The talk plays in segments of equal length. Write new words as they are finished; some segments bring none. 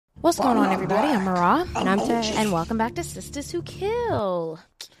What's going on, everybody? I'm Mara. And I'm Tay. And welcome back to Sisters Who Kill.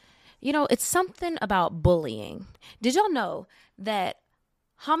 You know, it's something about bullying. Did y'all know that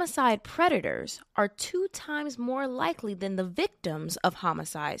homicide predators are 2 times more likely than the victims of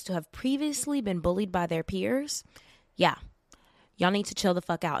homicides to have previously been bullied by their peers? Yeah. Y'all need to chill the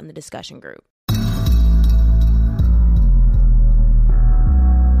fuck out in the discussion group.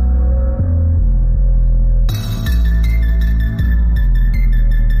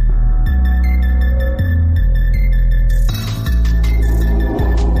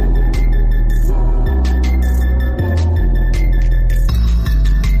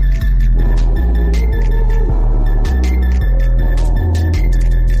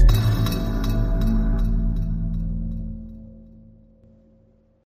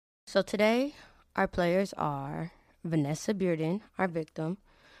 So today, our players are Vanessa Bearden, our victim,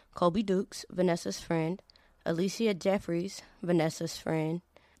 Colby Dukes, Vanessa's friend, Alicia Jeffries, Vanessa's friend,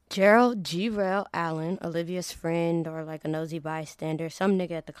 Gerald G. Rel Allen, Olivia's friend or like a nosy bystander, some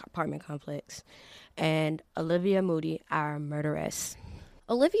nigga at the apartment complex, and Olivia Moody, our murderess.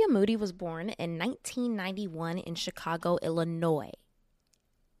 Olivia Moody was born in 1991 in Chicago, Illinois.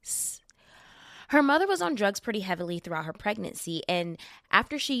 Her mother was on drugs pretty heavily throughout her pregnancy, and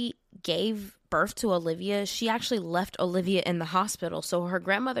after she gave birth to Olivia, she actually left Olivia in the hospital, so her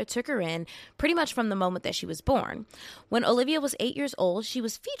grandmother took her in pretty much from the moment that she was born. When Olivia was 8 years old, she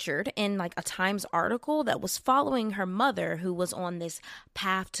was featured in like a Times article that was following her mother, who was on this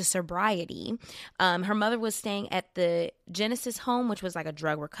path to sobriety. Her mother was staying at the Genesis home, which was like a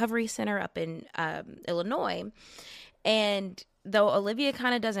drug recovery center up in Illinois, and though Olivia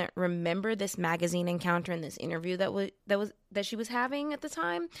kind of doesn't remember this magazine encounter and this interview that she was having at the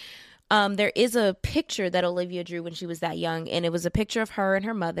time, there is a picture that Olivia drew when she was that young, and it was a picture of her and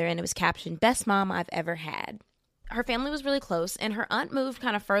her mother, and it was captioned, "Best mom I've ever had." Her family was really close, and her aunt moved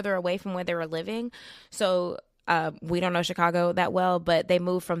kind of further away from where they were living, so we don't know Chicago that well, but they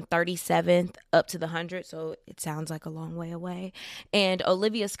moved from 37th up to the 100th, so it sounds like a long way away. And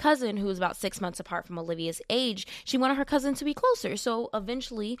Olivia's cousin, who was about 6 months apart from Olivia's age, she wanted her cousin to be closer. So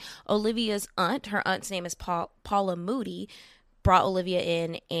eventually, Olivia's aunt, her aunt's name is Paula Moody, brought Olivia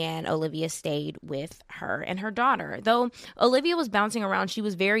in, and Olivia stayed with her and her daughter. Though Olivia was bouncing around, she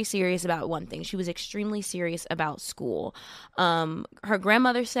was very serious about one thing. She was extremely serious about school. Her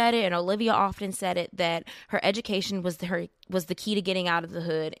grandmother said it, and Olivia often said it, that her education was the key to getting out of the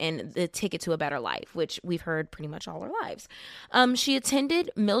hood and the ticket to a better life, which we've heard pretty much all our lives. She attended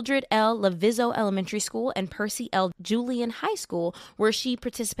Mildred L. Lavizo Elementary School and Percy L. Julian High School, where she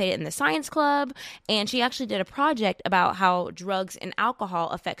participated in the science club, and she actually did a project about how drugs and alcohol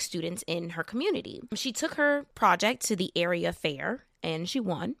affect students in her community. She took her project to the area fair, and she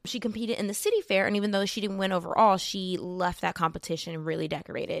won. She competed in the city fair, and even though she didn't win overall, she left that competition really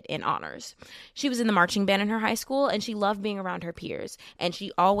decorated in honors. She was in the marching band in her high school, and she loved being around her peers, and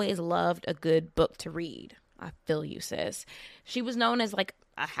she always loved a good book to read. I feel you, sis. She was known as like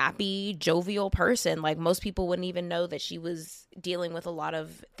a happy, jovial person. Like most people wouldn't even know that she was dealing with a lot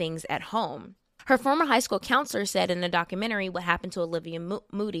of things at home. Her former high school counselor said in a documentary, What Happened to Olivia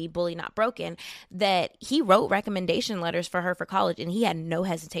Moody, Bully Not Broken, that he wrote recommendation letters for her for college, and he had no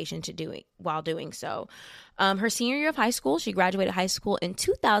hesitation to do it while doing so. Her senior year of high school, she graduated high school in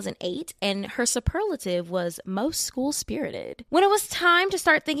 2008, and her superlative was most school-spirited. When it was time to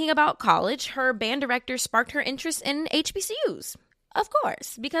start thinking about college, her band director sparked her interest in HBCUs. Of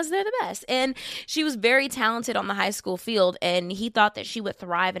course, because they're the best. And she was very talented on the high school field, and he thought that she would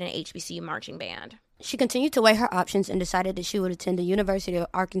thrive in an HBCU marching band. She continued to weigh her options and decided that she would attend the University of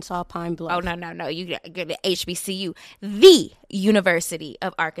Arkansas Pine Bluff. Oh, no. You get the HBCU. The University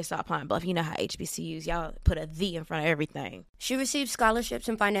of Arkansas Pine Bluff. You know how HBCUs, y'all put a "the" in front of everything. She received scholarships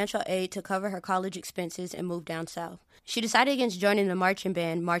and financial aid to cover her college expenses and moved down south. She decided against joining the marching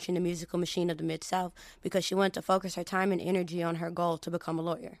band, Marching the Musical Machine of the Mid-South, because she wanted to focus her time and energy on her goal to become a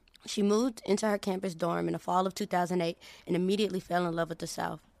lawyer. She moved into her campus dorm in the fall of 2008 and immediately fell in love with the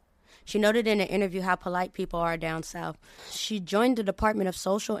South. She noted in an interview how polite people are down south. She joined the Department of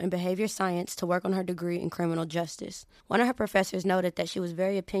Social and Behavior Science to work on her degree in criminal justice. One of her professors noted that she was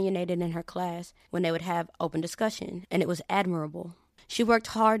very opinionated in her class when they would have open discussion, and it was admirable. She worked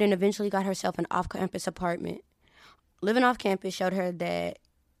hard and eventually got herself an off-campus apartment. Living off campus showed her that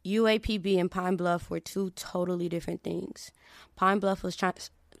UAPB and Pine Bluff were 2 totally different things. Pine Bluff was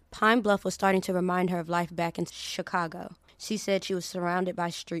starting to remind her of life back in Chicago. She said she was surrounded by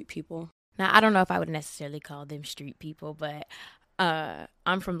street people. Now, I don't know if I would necessarily call them street people, but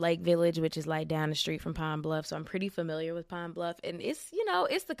I'm from Lake Village, which is like down the street from Pine Bluff. So I'm pretty familiar with Pine Bluff. And it's,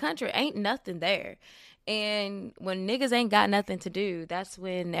 it's the country. Ain't nothing there. And when niggas ain't got nothing to do, that's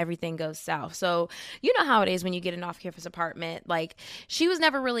when everything goes south. So you know how it is when you get an off-campus apartment. Like, she was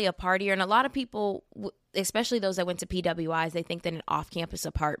never really a partier. And a lot of people, especially those that went to PWIs, they think that an off-campus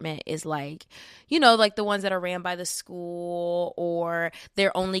apartment is like, like the ones that are ran by the school, or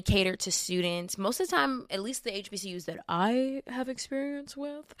they're only catered to students. Most of the time, at least the HBCUs that I have experience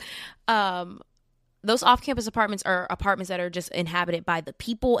with, those off-campus apartments are apartments that are just inhabited by the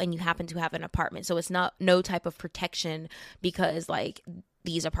people, and you happen to have an apartment. So it's not no type of protection because, like,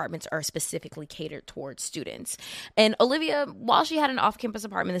 these apartments are specifically catered towards students. And Olivia, while she had an off-campus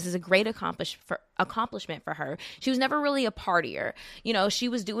apartment, this is a great accomplishment for her. She was never really a partier. She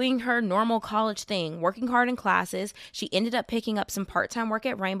was doing her normal college thing, working hard in classes. She ended up picking up some part-time work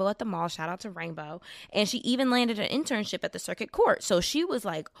at Rainbow at the mall. Shout out to Rainbow. And she even landed an internship at the circuit court. So she was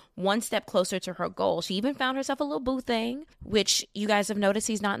like one step closer to her goal. She even found herself a little boo thing, which you guys have noticed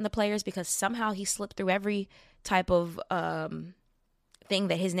he's not in the players because somehow he slipped through every type of thing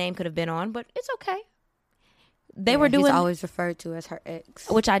that his name could have been on, but it's okay. They were doing, he's always referred to as her ex,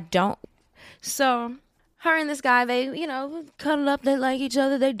 which I don't. So her and this guy, they cuddle up, they like each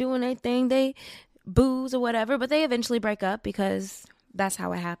other, they doing their thing, they booze or whatever, but they eventually break up because that's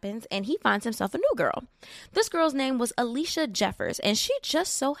how it happens. And he finds himself a new girl. This girl's name was Alicia Jeffers, and she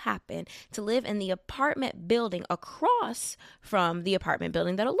just so happened to live in the apartment building across from the apartment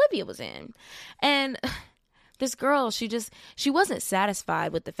building that Olivia was in. And this girl, she wasn't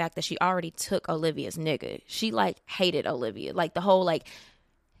satisfied with the fact that she already took Olivia's nigga. She, like, hated Olivia. Like, the whole, like,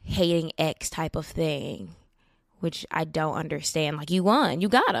 hating ex type of thing, which I don't understand. Like, you won. You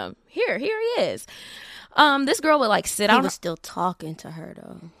got him. Here he is. This girl would, like, sit out. He was still talking to her,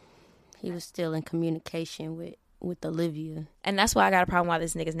 though. He was still in communication with Olivia. And that's why I got a problem why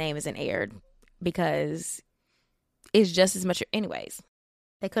this nigga's name isn't aired. Because it's just as much. Anyways.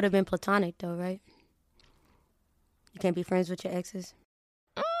 They could have been platonic, though, right? You can't be friends with your exes?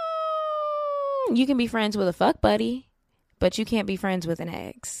 You can be friends with a fuck buddy, but you can't be friends with an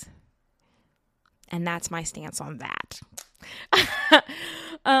ex. And that's my stance on that.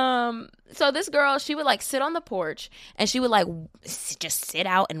 So this girl, she would, like, sit on the porch, and she would, like, just sit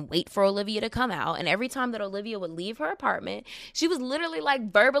out and wait for Olivia to come out. And every time that Olivia would leave her apartment, she was literally,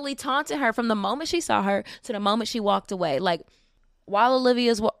 like, verbally taunting her from the moment she saw her to the moment she walked away. Like, while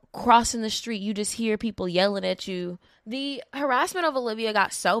Olivia's crossing the street, you just hear people yelling at you. The harassment of Olivia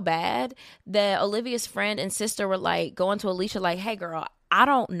got so bad that Olivia's friend and sister were, like, going to Alicia like, hey, girl, I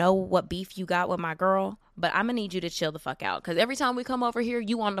don't know what beef you got with my girl, but I'm going to need you to chill the fuck out. Because every time we come over here,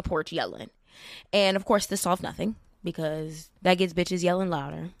 you on the porch yelling. And, of course, this solved nothing because that gets bitches yelling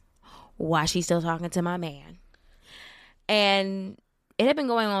louder while she's still talking to my man. And it had been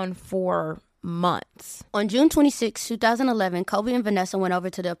going on for months. On June 26, 2011, Kobe and Vanessa went over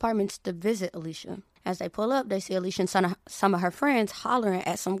to the apartments to visit Alicia. As they pull up, they see Alicia and some of her friends hollering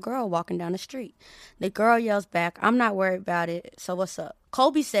at some girl walking down the street. The girl yells back, I'm not worried about it, so what's up?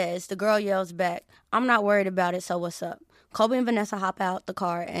 Kobe says, the girl yells back, I'm not worried about it, so what's up? Kobe and Vanessa hop out the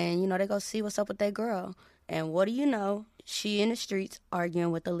car and, they go see what's up with their girl. And what do you know? She in the streets arguing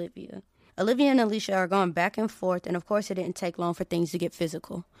with Olivia. Olivia and Alicia are going back and forth, and of course it didn't take long for things to get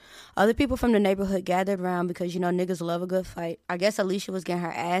physical. Other people from the neighborhood gathered around because, niggas love a good fight. I guess Alicia was getting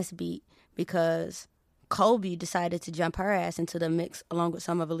her ass beat because Kobe decided to jump her ass into the mix along with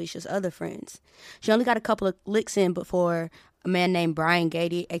some of Alicia's other friends. She only got a couple of licks in before a man named Brian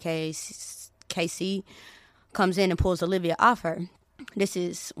Gady, a.k.a. KC, comes in and pulls Olivia off her. This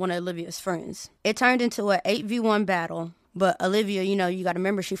is one of Olivia's friends. It turned into an 8v1 battle. But Olivia, you got to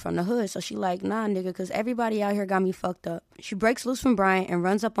remember she from the hood. So she like, nah, nigga, because everybody out here got me fucked up. She breaks loose from Brian and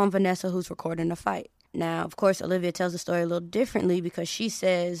runs up on Vanessa, who's recording the fight. Now, of course, Olivia tells the story a little differently because she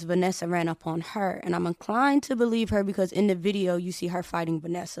says Vanessa ran up on her. And I'm inclined to believe her because in the video, you see her fighting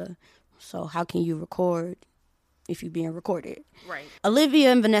Vanessa. So how can you record if you're being recorded? Right.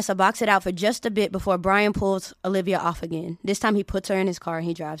 Olivia and Vanessa box it out for just a bit before Brian pulls Olivia off again. This time he puts her in his car and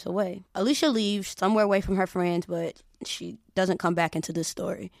he drives away. Alicia leaves somewhere away from her friends, but she doesn't come back into this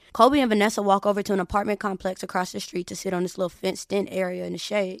story. Kobe and Vanessa walk over to an apartment complex across the street to sit on this little fenced-in area in the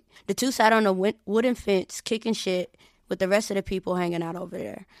shade. The two sat on a wooden fence, kicking shit, with the rest of the people hanging out over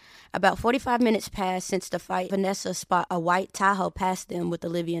there. About 45 minutes passed since the fight. Vanessa spot a white Tahoe past them with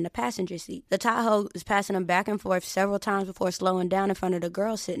Olivia in the passenger seat. The Tahoe is passing them back and forth several times before slowing down in front of the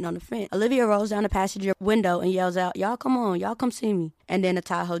girl sitting on the fence. Olivia rolls down the passenger window and yells out, y'all come on, y'all come see me. And then the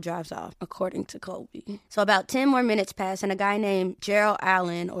Tahoe drives off, according to Kobe. So about 10 more minutes pass and a guy named Gerald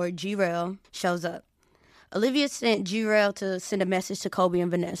Allen, or G-Rail, shows up. Olivia sent Jarrell to send a message to Kobe and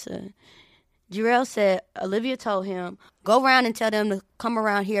Vanessa. Jarrell said Olivia told him, go around and tell them to come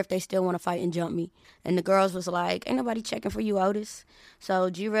around here if they still want to fight and jump me. And the girls was like, ain't nobody checking for you, Otis. So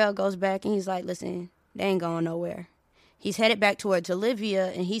Jarrell goes back and he's like, listen, they ain't going nowhere. He's headed back towards Olivia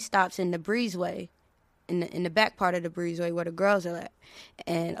and he stops in the breezeway, in the back part of the breezeway where the girls are at.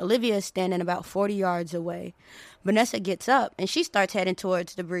 And Olivia is standing about 40 yards away. Vanessa gets up and she starts heading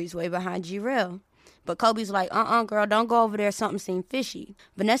towards the breezeway behind Jarrell. But Kobe's like, girl, don't go over there. Something seemed fishy.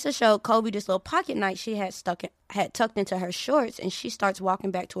 Vanessa showed Kobe this little pocket knife she had tucked into her shorts, and she starts walking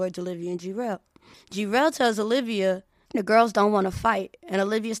back towards Olivia and Jarrell. Jarrell tells Olivia the girls don't want to fight, and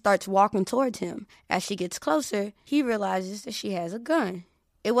Olivia starts walking towards him. As she gets closer, he realizes that she has a gun.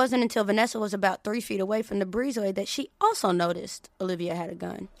 It wasn't until Vanessa was about 3 feet away from the breezeway that she also noticed Olivia had a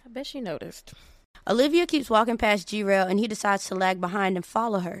gun. I bet she noticed. Olivia keeps walking past Jarrell, and he decides to lag behind and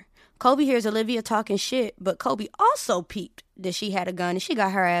follow her. Kobe hears Olivia talking shit, but Kobe also peeped that she had a gun and she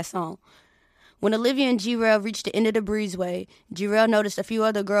got her ass on. When Olivia and Jarrell reached the end of the breezeway, Jarrell noticed a few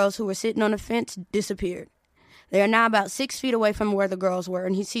other girls who were sitting on the fence disappeared. They are now about 6 feet away from where the girls were,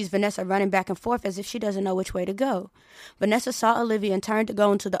 and he sees Vanessa running back and forth as if she doesn't know which way to go. Vanessa saw Olivia and turned to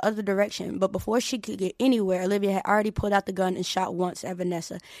go into the other direction, but before she could get anywhere, Olivia had already pulled out the gun and shot once at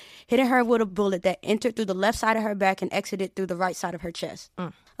Vanessa, hitting her with a bullet that entered through the left side of her back and exited through the right side of her chest.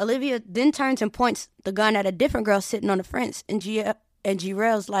 Olivia then turns and points the gun at a different girl sitting on the fence, and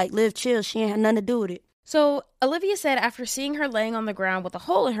Jarrell's like, live chill, she ain't had nothing to do with it. So Olivia said after seeing her laying on the ground with a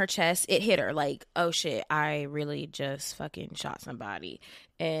hole in her chest, it hit her like, oh shit, I really just fucking shot somebody.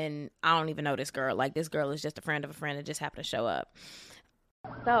 And I don't even know this girl. Like, this girl is just a friend of a friend that just happened to show up.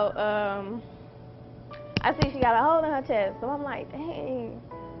 So, I see she got a hole in her chest. So I'm like, dang.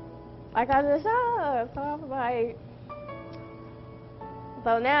 Like, I just shot her. So I was like,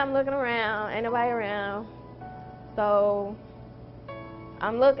 so now I'm looking around. Ain't nobody around. So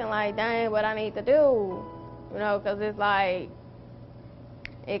I'm looking like, dang, what I need to do, you know, because it's like,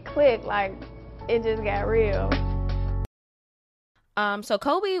 it clicked, like, it just got real. So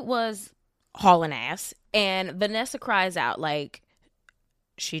Kobe was hauling ass, and Vanessa cries out, like,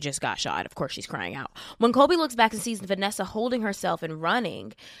 she just got shot. Of course she's crying out. When Kobe looks back and sees Vanessa holding herself and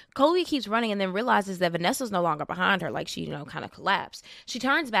running, Kobe keeps running and then realizes that Vanessa's no longer behind her, like she, kind of collapsed. She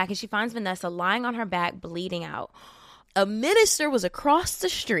turns back and she finds Vanessa lying on her back, bleeding out. A minister was across the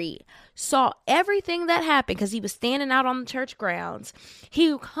street, saw everything that happened because he was standing out on the church grounds.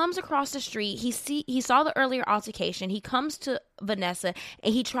 He comes across the street. He saw the earlier altercation. He comes to Vanessa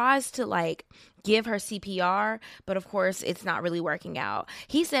and he tries to give her CPR, but of course it's not really working out.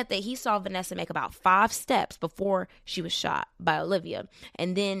 He said that he saw Vanessa make about 5 steps before she was shot by Olivia.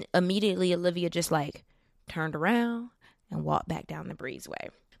 And then immediately Olivia just turned around and walked back down the breezeway.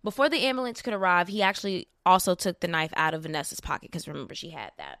 Before the ambulance could arrive, he actually also took the knife out of Vanessa's pocket because remember, she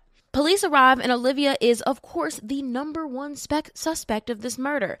had that. Police arrive and Olivia is, of course, the number one suspect of this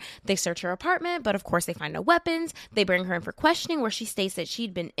murder. They search her apartment, but of course they find no weapons. They bring her in for questioning where she states that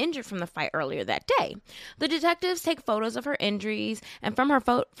she'd been injured from the fight earlier that day. The detectives take photos of her injuries, and from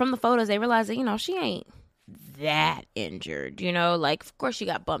the photos they realize that, she ain't that injured. Of course she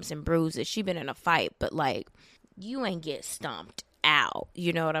got bumps and bruises. She been in a fight, but you ain't get stomped out.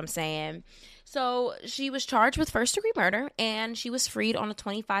 You know what I'm saying? So she was charged with first-degree murder, and she was freed on a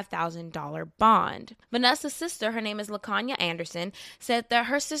 $25,000 bond. Vanessa's sister, her name is LaKanya Anderson, said that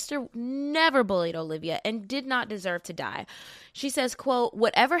her sister never bullied Olivia and did not deserve to die. She says, quote,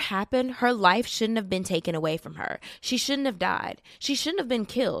 whatever happened, her life shouldn't have been taken away from her. She shouldn't have died. She shouldn't have been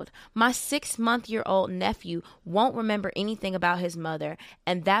killed. My 6-month-old nephew won't remember anything about his mother,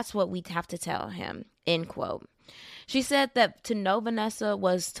 and that's what we'd have to tell him, end quote. She said that to know Vanessa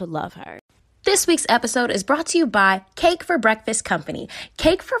was to love her. This week's episode is brought to you by Cake for Breakfast Company.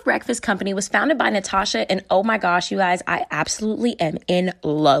 Cake for Breakfast Company was founded by Natasha, and oh my gosh, you guys, I absolutely am in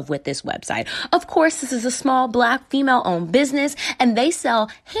love with this website. Of course, this is a small Black female-owned business, and they sell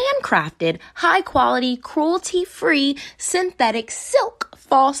handcrafted, high-quality, cruelty-free, synthetic silk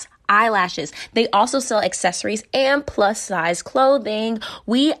false eyelashes. They also sell accessories and plus-size clothing.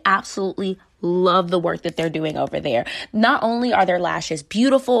 We absolutely love the work that they're doing over there. Not only are their lashes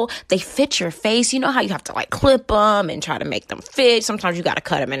beautiful, they fit your face. You know how you have to clip them and try to make them fit. Sometimes you got to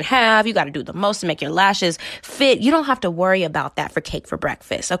cut them in half. You got to do the most to make your lashes fit. You don't have to worry about that for Cake for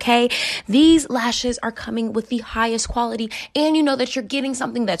Breakfast, okay? These lashes are coming with the highest quality, and you know that you're getting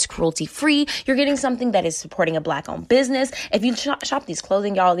something that's cruelty-free. You're getting something that is supporting a Black-owned business. If you shop these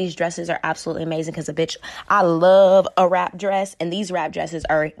clothing, y'all, these dresses are absolutely amazing because I love a wrap dress, and these wrap dresses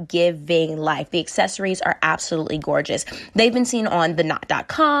are giving life. The accessories are absolutely gorgeous. They've been seen on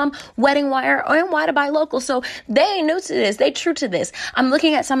TheKnot.com, Wedding Wire, and Why to Buy Local. So they ain't new to this. They true to this. I'm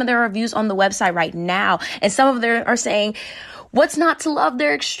looking at some of their reviews on the website right now, and some of them are saying, what's not to love?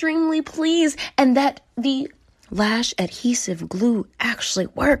 They're extremely pleased, and that the lash adhesive glue actually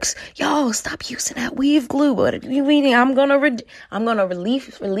works. Y'all, stop using that weave glue. But I'm gonna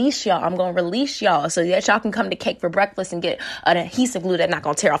release y'all. I'm gonna release y'all so that y'all can come to Cake for Breakfast and get an adhesive glue that's not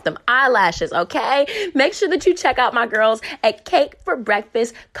gonna tear off them eyelashes. Okay, make sure that you check out my girls at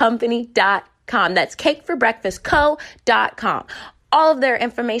cakeforbreakfastcompany.com. That's cakeforbreakfastco.com. All of their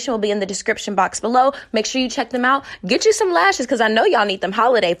information will be in the description box below. Make sure you check them out. Get you some lashes because I know y'all need them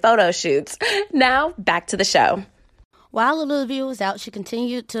holiday photo shoots. Now, back to the show. While Olivia was out, she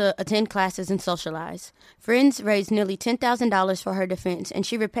continued to attend classes and socialize. Friends raised nearly $10,000 for her defense, and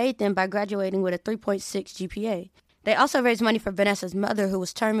she repaid them by graduating with a 3.6 GPA. They also raised money for Vanessa's mother, who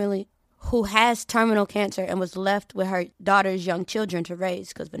has terminal cancer and was left with her daughter's young children to raise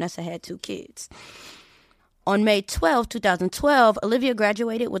because Vanessa had 2 kids. On May 12, 2012, Olivia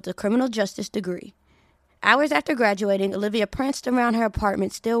graduated with a criminal justice degree. Hours after graduating, Olivia pranced around her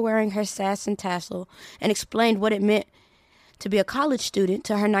apartment still wearing her sass and tassel and explained what it meant to be a college student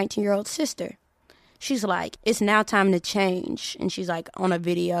to her 19-year-old sister. She's like, it's now time to change. And she's like on a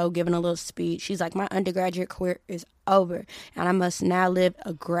video giving a little speech. She's like, my undergraduate career is over and I must now live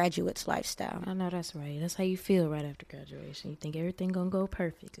a graduate's lifestyle. I know that's right. That's how you feel right after graduation. You think everything gonna go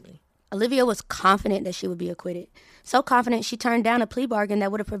perfectly. Olivia was confident that she would be acquitted. So confident she turned down a plea bargain that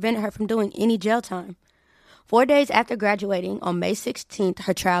would have prevented her from doing any jail time. 4 days after graduating, on May 16th,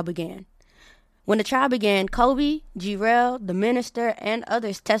 her trial began. When the trial began, Kobe, Jirel, the minister, and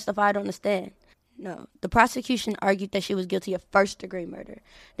others testified on the stand. No, the prosecution argued that she was guilty of first-degree murder.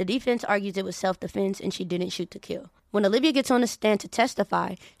 The defense argues it was self-defense and she didn't shoot to kill. When Olivia gets on the stand to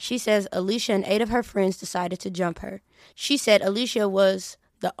testify, she says Alicia and 8 of her friends decided to jump her. She said Alicia was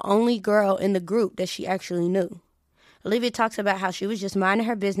the only girl in the group that she actually knew. Olivia talks about how she was just minding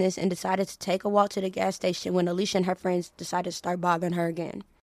her business and decided to take a walk to the gas station when Alicia and her friends decided to start bothering her again.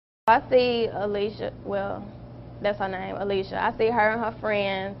 I see Alicia, well, that's her name, Alicia. I see her and her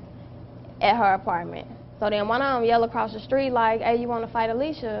friends at her apartment. So then one of them yelled across the street like, hey, you want to fight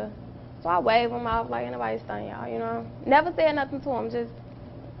Alicia? So I waved them off like, ain't nobody stunning y'all, you know. Never said nothing to them, just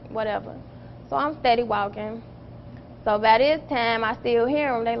whatever. So I'm steady walking. So by this time, I still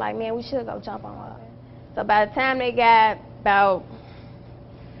hear them. They like, man, we should go jump on her. So by the time they got about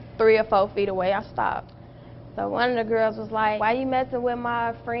 3 or 4 feet away, I stopped. So one of the girls was like, why you messing with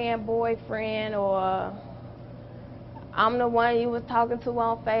my friend, boyfriend, or I'm the one you was talking to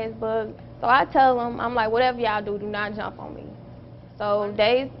on Facebook. So I tell them, I'm like, whatever y'all do not jump on me. So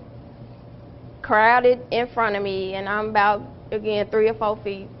they crowded in front of me, and I'm about, again, 3 or 4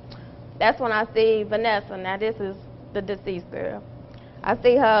 feet. That's when I see Vanessa. Now this is the deceased girl. I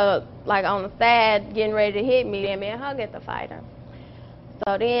see her like on the side getting ready to hit me, and me and her get to fighting.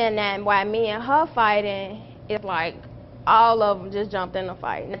 So then while me and her fighting, it's like all of them just jumped in the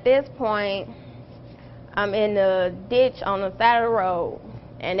fight. And at this point, I'm in the ditch on the side of the road,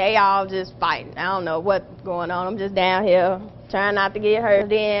 and they all just fighting. I don't know what's going on. I'm just down here trying not to get hurt.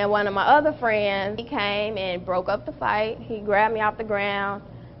 Then one of my other friends, he came and broke up the fight. He grabbed me off the ground.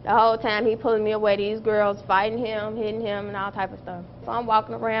 The whole time he pulling me away, these girls fighting him, hitting him, and all type of stuff. So I'm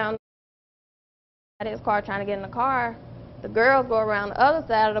walking around his car trying to get in the car. The girls go around the other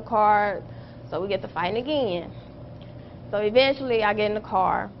side of the car, so we get to fighting again. So eventually I get in the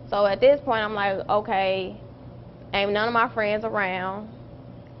car. So at this point I'm like, okay, ain't none of my friends around,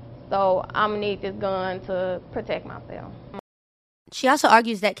 so I'm gonna need this gun to protect myself. She also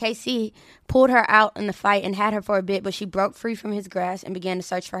argues that KC pulled her out in the fight and had her for a bit, but she broke free from his grasp and began to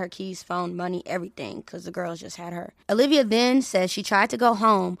search for her keys, phone, money, everything, because the girls just had her. Olivia then says she tried to go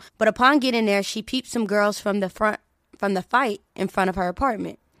home, but upon getting there, she peeped some girls from the fight in front of her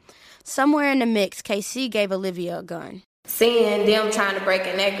apartment. Somewhere in the mix, KC gave Olivia a gun. Seeing them trying to break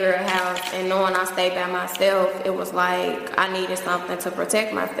in that girl's house and knowing I stayed by myself, it was like I needed something to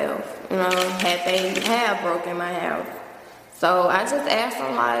protect myself, you know, had they have broken my house. So I just asked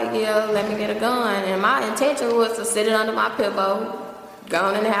them, like, yeah, let me get a gun. And my intention was to sit it under my pillow,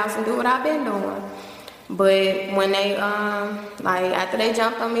 go in the house and do what I've been doing. But when they, after they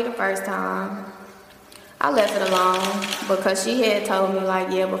jumped on me the first time, I left it alone because she had told me, like,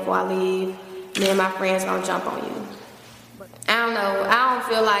 yeah, before I leave, me and my friends gonna jump on you. I don't know. I don't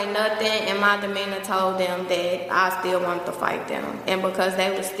feel like nothing in my demeanor told them that I still wanted to fight them. And because they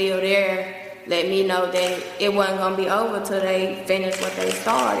were still there, let me know that it wasn't going to be over till they finished what they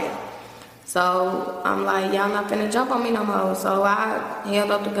started. So I'm like, y'all not finna jump on me no more. So I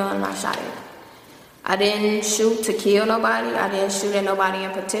held up the gun and I shot it. I didn't shoot to kill nobody. I didn't shoot at nobody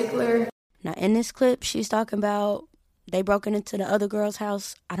in particular. Now, in this clip, she's talking about they broken into the other girl's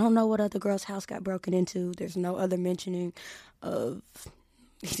house. I don't know what other girl's house got broken into. There's no other mentioning of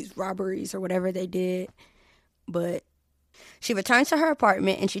these robberies or whatever they did. But she returns to her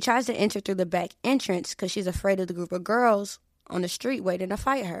apartment and she tries to enter through the back entrance because she's afraid of the group of girls on the street waiting to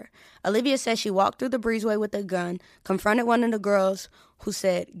fight her. Olivia says she walked through the breezeway with a gun, confronted one of the girls who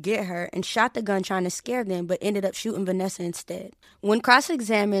said, "Get her," and shot the gun trying to scare them, but ended up shooting Vanessa instead. When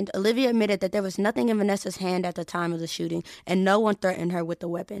cross-examined, Olivia admitted that there was nothing in Vanessa's hand at the time of the shooting, and no one threatened her with the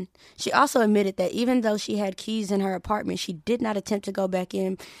weapon. She also admitted that even though she had keys in her apartment, she did not attempt to go back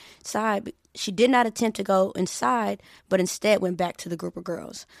inside. She did not attempt to go inside, but instead went back to the group of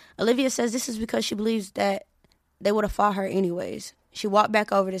girls. Olivia says this is because she believes that they would have fought her anyways. She walked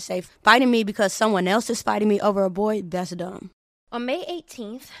back over to say, "Fighting me because someone else is fighting me over a boy, that's dumb." On May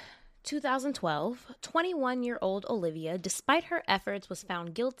 18th, 2012, 21-year-old Olivia, despite her efforts, was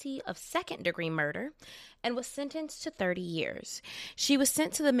found guilty of second-degree murder and was sentenced to 30 years. She was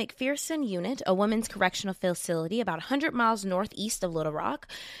sent to the McPherson Unit, a women's correctional facility about 100 miles northeast of Little Rock.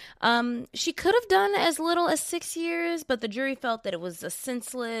 She could have done as little as 6 years, but the jury felt that it was a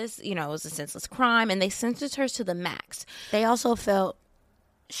senseless crime, and they sentenced her to the max. They also felt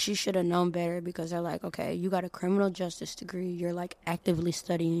she should have known better because they're like, okay, you got a criminal justice degree. You're like actively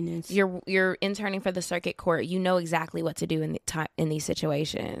studying this. You're interning for the circuit court. You know exactly what to do in these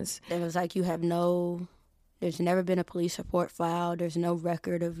situations. It was like there's never been a police report filed. There's no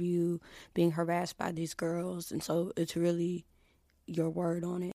record of you being harassed by these girls. And so it's really your word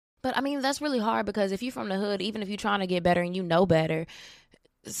on it. But I mean, that's really hard because if you're from the hood, even if you're trying to get better and you know better,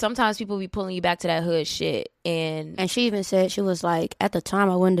 sometimes people be pulling you back to that hood shit. And she even said, she was like, at the time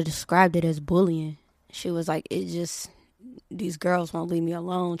I wouldn't have described it as bullying. She was like, these girls won't leave me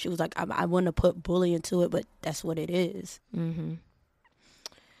alone. She was like, I wouldn't have put bullying to it, but that's what it is. Mm-hmm.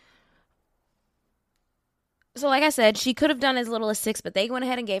 So like I said, she could have done as little as 6, but they went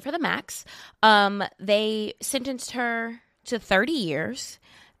ahead and gave her the max. They sentenced her to 30 years.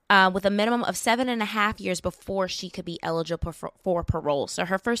 With a minimum of 7.5 years before she could be eligible for parole. So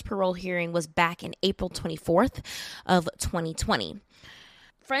her first parole hearing was back in April 24th of 2020.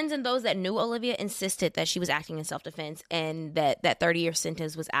 Friends and those that knew Olivia insisted that she was acting in self-defense and that 30-year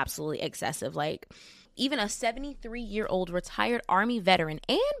sentence was absolutely excessive. Like, even a 73-year-old retired Army veteran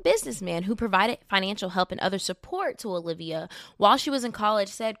and businessman who provided financial help and other support to Olivia while she was in college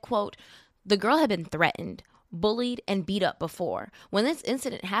said, quote, "The girl had been threatened, bullied, and beat up before. When this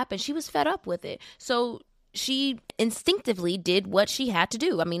incident happened, she was fed up with it. So she instinctively did what she had to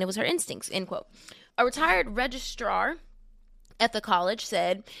do. I mean, it was her instincts," end quote. A retired registrar at the college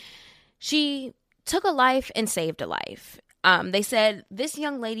said she took a life and saved a life. They said this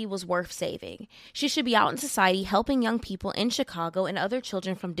young lady was worth saving. She should be out in society helping young people in Chicago and other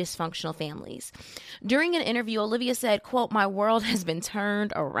children from dysfunctional families. During an interview, Olivia said, quote, "My world has been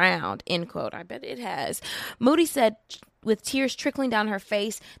turned around," end quote. I bet it has. Moody said, with tears trickling down her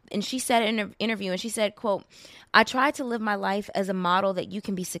face, and she said in an interview, and she said, quote, "I try to live my life as a model that you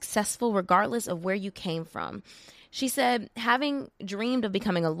can be successful regardless of where you came from." She said, having dreamed of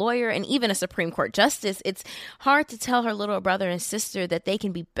becoming a lawyer and even a Supreme Court justice, it's hard to tell her little brother and sister that they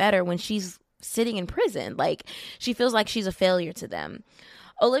can be better when she's sitting in prison. Like, she feels like she's a failure to them.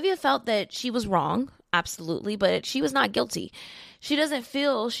 Olivia felt that she was wrong, absolutely, but she was not guilty. She doesn't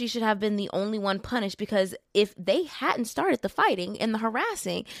feel she should have been the only one punished because if they hadn't started the fighting and the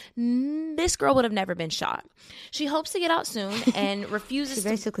harassing, this girl would have never been shot. She hopes to get out soon and refuses She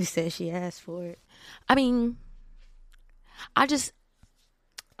basically said she asked for it. I mean, I'm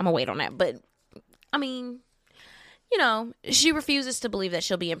gonna wait on that, but I mean, she refuses to believe that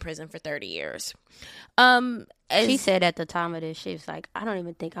she'll be in prison for 30 years. She said at the time of this, she was like, "I don't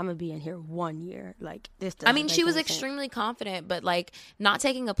even think I'm gonna be in here 1 year." Like, this doesn't make she was any sense. extremely confident, but like not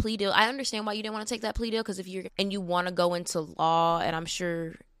taking a plea deal. I understand why you didn't want to take that plea deal because if you want to go into law, and I'm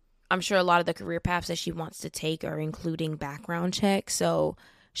sure a lot of the career paths that she wants to take are including background checks. So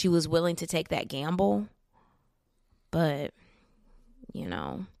she was willing to take that gamble. But,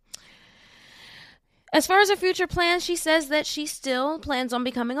 as far as her future plans, she says that she still plans on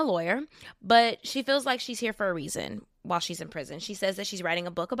becoming a lawyer, but she feels like she's here for a reason while she's in prison. She says that she's writing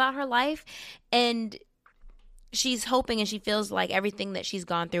a book about her life, and she's hoping and she feels like everything that she's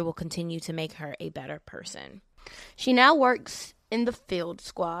gone through will continue to make her a better person. She now works in the field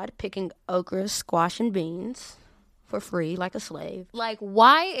squad, picking okra, squash, and beans for free like a slave. Like,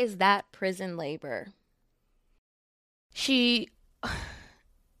 why is that prison labor? She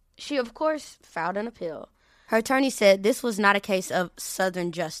She, of course, filed an appeal. Her attorney said this was not a case of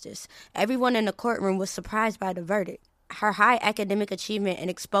Southern justice. Everyone in the courtroom was surprised by the verdict. Her high academic achievement and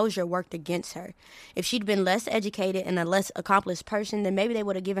exposure worked against her. If she'd been less educated and a less accomplished person, then maybe they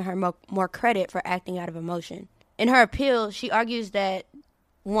would have given her more credit for acting out of emotion. In her appeal, she argues that,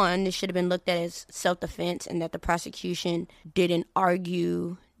 one, this should have been looked at as self-defense and that the prosecution didn't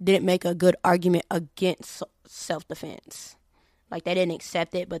make a good argument against self-defense. Like, they didn't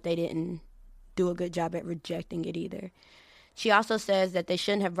accept it, but they didn't do a good job at rejecting it either. She also says that they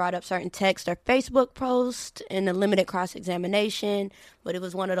shouldn't have brought up certain text or Facebook posts in the limited cross-examination, but it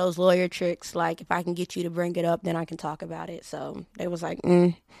was one of those lawyer tricks, like, if I can get you to bring it up, then I can talk about it. So they was like,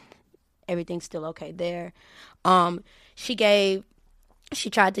 everything's still okay there. She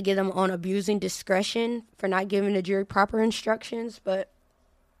tried to get them on abusing discretion for not giving the jury proper instructions, but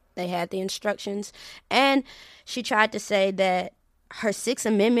they had the instructions. And she tried to say that her Sixth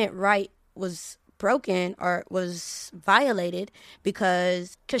Amendment right was broken or was violated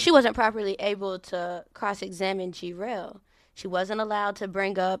because she wasn't properly able to cross-examine G-Rel. She wasn't allowed to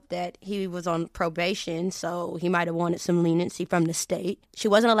bring up that he was on probation, so he might have wanted some leniency from the state. She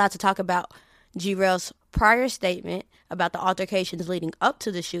wasn't allowed to talk about G-Rel's prior statement about the altercations leading up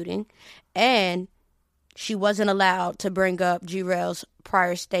to the shooting, and she wasn't allowed to bring up G-Rel's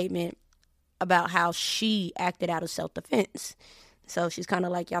prior statement about how she acted out of self-defense. So she's kind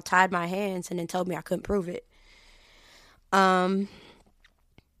of like, y'all tied my hands and then told me I couldn't prove it. All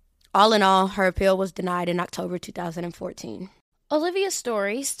in all, her appeal was denied in October 2014. Olivia's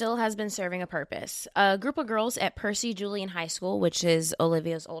story still has been serving a purpose. A group of girls at Percy Julian High School, which is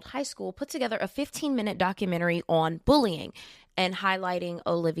Olivia's old high school, put together a 15-minute documentary on bullying and highlighting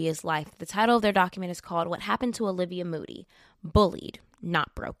Olivia's life. The title of their document is called What Happened to Olivia Moody? Bullied,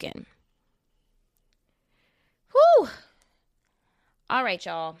 Not Broken. Whew! All right,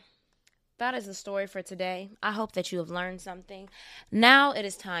 y'all. That is the story for today. I hope that you have learned something. Now it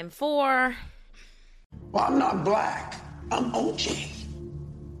is time for... Well, I'm not black. I'm OG.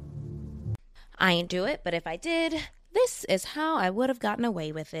 I ain't do it, but if I did, this is how I would have gotten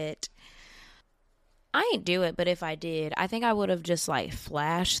away with it. I ain't do it, but if I did, I think I would have just,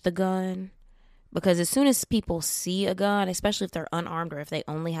 flashed the gun. Because as soon as people see a gun, especially if they're unarmed or if they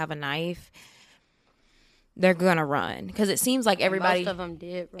only have a knife... they're gonna run because it seems like everybody. Most of them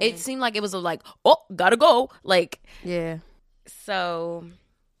did. Run. It seemed like it was oh, gotta go. Yeah. So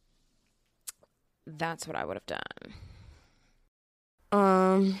that's what I would have done.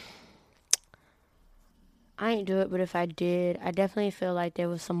 I ain't do it, but if I did, I definitely feel like there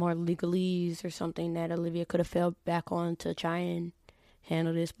was some more legalese or something that Olivia could have fell back on to try and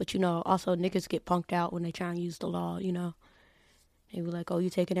handle this. But also niggas get punked out when they try and use the law. They be like, oh, you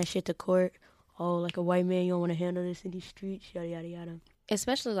taking that shit to court? Oh, like a white man, you don't want to handle this in these streets, yada, yada, yada.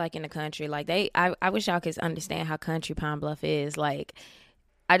 Especially, in the country. I wish y'all could understand how country Pine Bluff is. I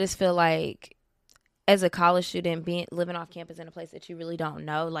just feel like as a college student, living off campus in a place that you really don't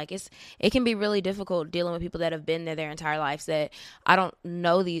know, it can be really difficult dealing with people that have been there their entire lives that I don't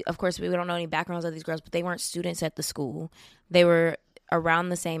know. Of course, we don't know any backgrounds of these girls, but they weren't students at the school. They were around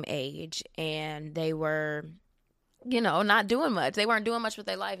the same age, and they were... not doing much. They weren't doing much with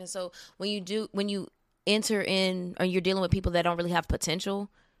their life. And so when you enter in or you're dealing with people that don't really have potential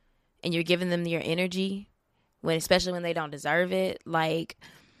and you're giving them your energy, especially when they don't deserve it,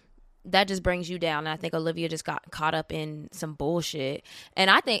 that just brings you down. And I think Olivia just got caught up in some bullshit. And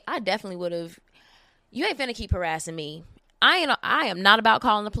I think I definitely would have, you ain't finna keep harassing me. I am not about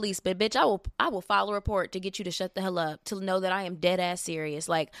calling the police, but bitch, I will file a report to get you to shut the hell up, to know that I am dead ass serious.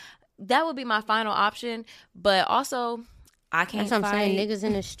 That would be my final option, but also I can't That's what fight. I'm saying. Niggas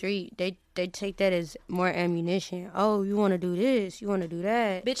in the street, they take that as more ammunition. Oh, you want to do this, you want to do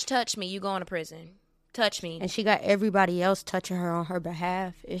that. Bitch, touch me, you going to prison. Touch me. And she got everybody else touching her on her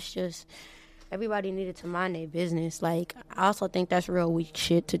behalf. It's just everybody needed to mind their business. I also think that's real weak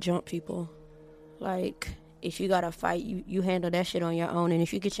shit to jump people. If you got to fight, you handle that shit on your own. And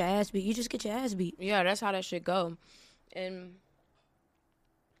if you get your ass beat, you just get your ass beat. Yeah, that's how that shit go. And...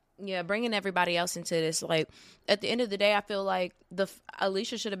 yeah, bringing everybody else into this, at the end of the day, I feel like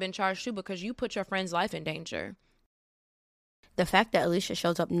Alicia should have been charged too because you put your friend's life in danger. The fact that Alicia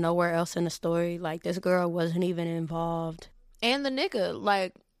shows up nowhere else in the story, this girl wasn't even involved. And the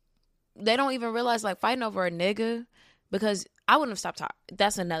nigga, they don't even realize, fighting over a nigga, because I wouldn't have stopped talking.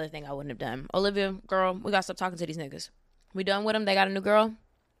 That's another thing I wouldn't have done. Olivia, girl, we gotta stop talking to these niggas. We done with them. They got a new girl.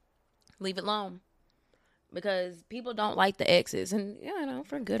 Leave it alone. Because people don't like the exes, and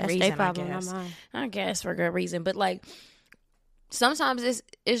for good That's reason. Their problem, I guess. not mine. I guess for good reason, but sometimes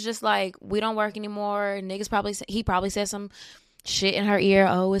it's just we don't work anymore. Niggas he probably said some shit in her ear.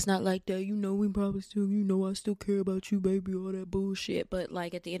 Oh, it's not like that. You know, we probably still, you know, I still care about you, baby. All that bullshit. But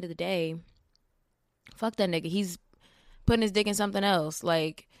like at the end of the day, fuck that nigga. He's putting his dick in something else.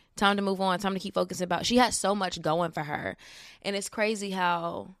 Like, time to move on. Time to keep focusing about. She has so much going for her. And it's crazy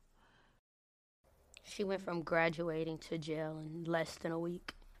how she went from graduating to jail in less than a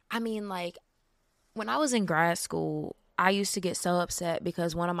week. I mean, like, when I was in grad school, I used to get so upset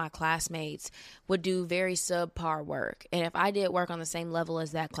because one of my classmates would do very subpar work. And if I did work on the same level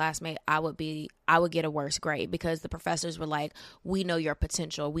as that classmate, I would get a worse grade because the professors were like, we know your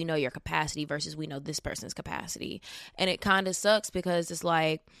potential, we know your capacity versus we know this person's capacity. And it kind of sucks because it's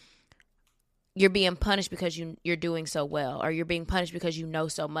like, you're being punished because you're doing so well, or you're being punished because you know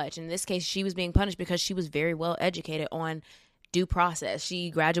so much. In this case, she was being punished because she was very well educated on due process. She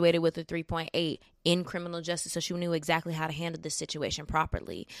graduated with a 3.8 in criminal justice, so she knew exactly how to handle this situation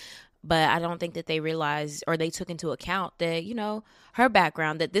properly. But I don't think that they realized or they took into account that, you know, her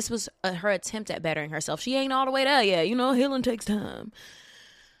background, that this was her attempt at bettering herself. She ain't all the way there yet. You know, healing takes time.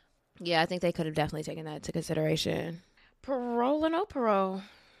 Yeah, I think they could have definitely taken that into consideration. Parole or no parole?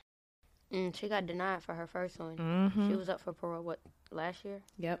 She got denied for her first one. Mm-hmm. She was up for parole, last year?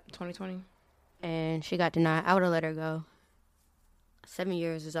 Yep, 2020. And she got denied. I would have let her go. 7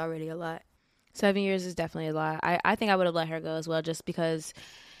 years is already a lot. 7 years is definitely a lot. I think I would have let her go as well, just because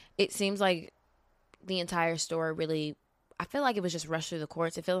it seems like the entire story really, I feel like it was just rushed through the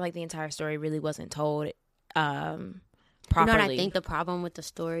courts. It feels like the entire story really wasn't told properly. You know what I think the problem with the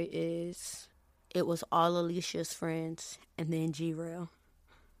story is? It was all Alicia's friends and then G-Rail.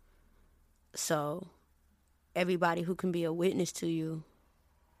 So everybody who can be a witness to you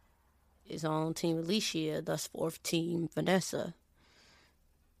is on Team Alicia, thus fourth Team Vanessa.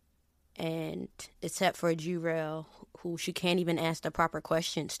 And except for G-Rail, who she can't even ask the proper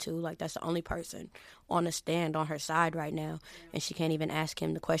questions to. Like, that's the only person on the stand on her side right now. And she can't even ask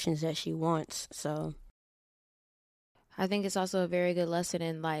him the questions that she wants. So I think it's also a very good lesson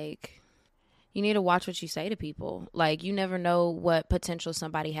in, like, you need to watch what you say to people. Like, you never know what potential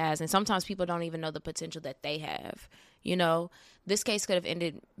somebody has. And sometimes people don't even know the potential that they have. You know, this case could have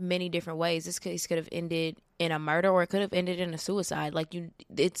ended many different ways. This case could have ended in a murder, or it could have ended in a suicide. Like,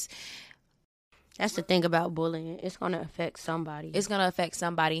 that's the thing about bullying. It's going to affect somebody. It's going to affect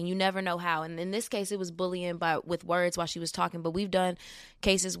somebody, and you never know how. And in this case, it was bullying with words while she was talking. But we've done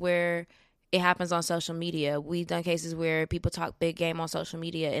cases where it happens on social media. We've done cases where people talk big game on social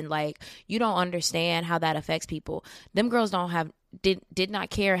media, and like, you don't understand how that affects people. Them girls did not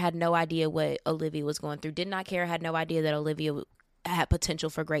care, had no idea what Olivia was going through, did not care, had no idea that Olivia had potential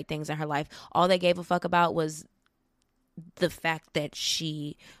for great things in her life. All they gave a fuck about was the fact that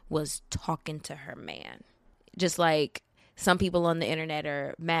she was talking to her man. Just like some people on the internet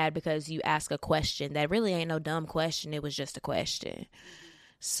are mad because you ask a question that really ain't no dumb question. It was just a question.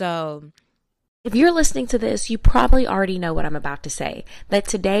 So if you're listening to this, you probably already know what I'm about to say, that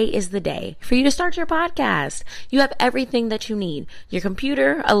today is the day for you to start your podcast. You have everything that you need: your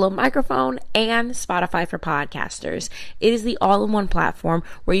computer, a little microphone, and Spotify for podcasters. It is the all-in-one platform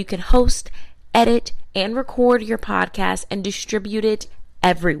where you can host, edit, and record your podcast and distribute it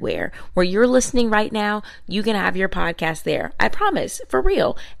everywhere. Where you're listening right now, you can have your podcast there. I promise, for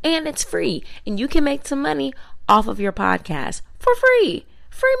real. And it's free. And you can make some money off of your podcast for free.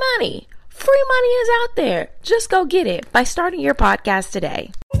 Free money. Free money is out there. Just go get it by starting your podcast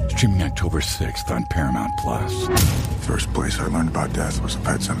today. Streaming October 6th on Paramount Plus. First place I learned about death was a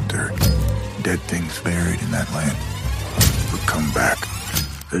pet cemetery. Dead things buried in that land would come back.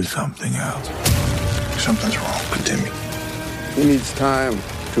 There's something else. Something's wrong with Timmy. He needs time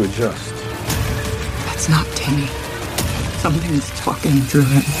to adjust. That's not Timmy. Something's talking through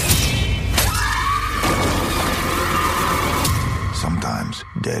him. Sometimes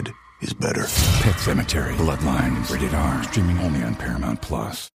dead is better. Pet Cemetery, Bloodlines, rated R. Streaming only on Paramount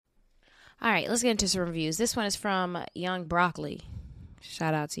Plus. All right, let's get into some reviews. This one is from Young Broccoli.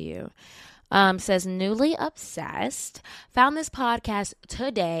 Shout out to you. Says, newly obsessed. Found this podcast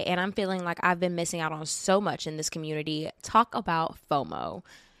today, and I'm feeling like I've been missing out on so much in this community. Talk about FOMO.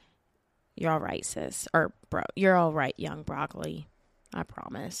 You're all right, sis. Or, bro, you're all right, Young Broccoli. I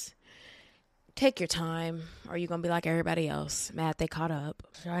promise. Take your time, or you're going to be like everybody else. Mad they caught up.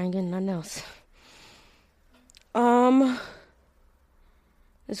 So I ain't getting nothing else.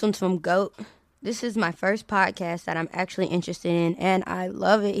 This one's from GOAT. This is my first podcast that I'm actually interested in, and I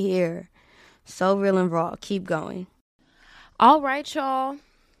love it here. So real and raw. Keep going. All right, y'all.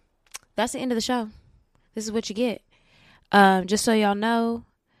 That's the end of the show. This is what you get. Just so y'all know,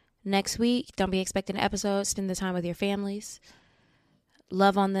 next week, don't be expecting an episode. Spend the time with your families.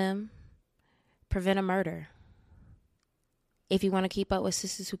 Love on them. Prevent a murder. If you want to keep up with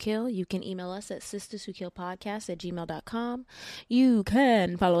Sisters Who Kill, you can email us at sisterswhokillpodcast@gmail.com. You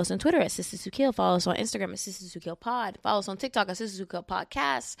can follow us on Twitter at Sisters Who Kill. Follow us on Instagram at Sisters Who Kill Pod. Follow us on TikTok at Sisters Who Kill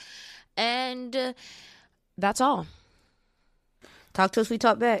Podcast. And that's all. Talk to us, we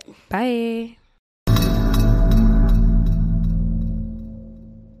talk back. Bye.